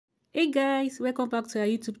Hey guys, welcome back to our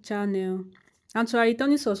YouTube channel. And to our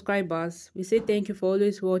returning subscribers, we say thank you for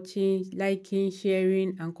always watching, liking,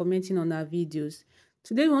 sharing, and commenting on our videos.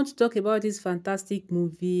 Today we want to talk about this fantastic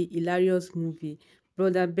movie, hilarious movie,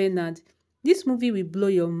 Brother Bernard. This movie will blow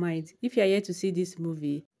your mind. If you are here to see this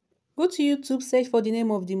movie, go to YouTube, search for the name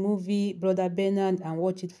of the movie, Brother Bernard, and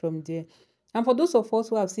watch it from there. And for those of us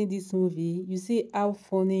who have seen this movie, you see how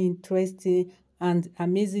funny, interesting, and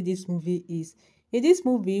amazing this movie is. In this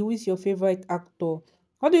movie, who is your favorite actor?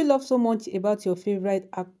 What do you love so much about your favorite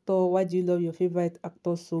actor? Why do you love your favorite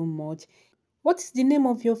actor so much? What is the name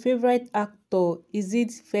of your favorite actor? Is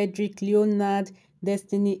it Frederick, Leonard,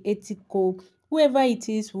 Destiny, Etiko? Whoever it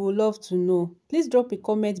is, we would love to know. Please drop a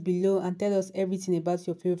comment below and tell us everything about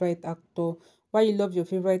your favorite actor, why you love your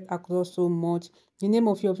favorite actor so much, the name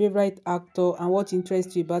of your favorite actor, and what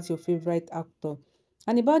interests you about your favorite actor.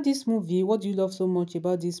 And about this movie, what do you love so much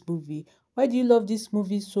about this movie? Why do you love this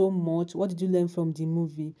movie so much? What did you learn from the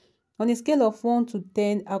movie? On a scale of 1 to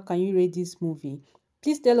 10, how can you rate this movie?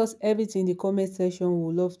 Please tell us everything in the comment section. We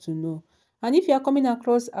would love to know. And if you are coming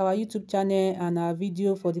across our YouTube channel and our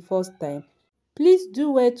video for the first time, please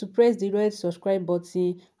do well to press the red subscribe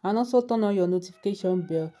button and also turn on your notification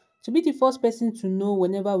bell to be the first person to know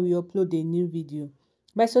whenever we upload a new video.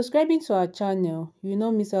 By subscribing to our channel, you will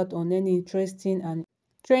not miss out on any interesting and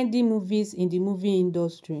trendy movies in the movie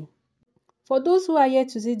industry. For those who are yet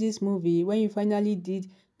to see this movie, when you finally did,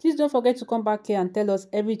 please don't forget to come back here and tell us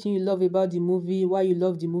everything you love about the movie, why you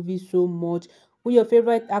love the movie so much, who your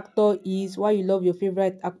favorite actor is, why you love your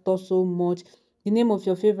favorite actor so much, the name of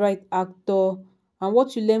your favorite actor, and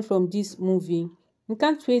what you learned from this movie. We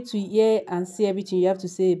can't wait to hear and see everything you have to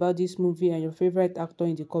say about this movie and your favorite actor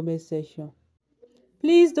in the comment section.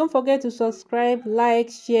 Please don't forget to subscribe, like,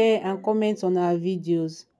 share, and comment on our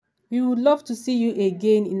videos. We would love to see you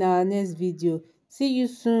again in our next video. See you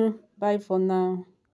soon. Bye for now.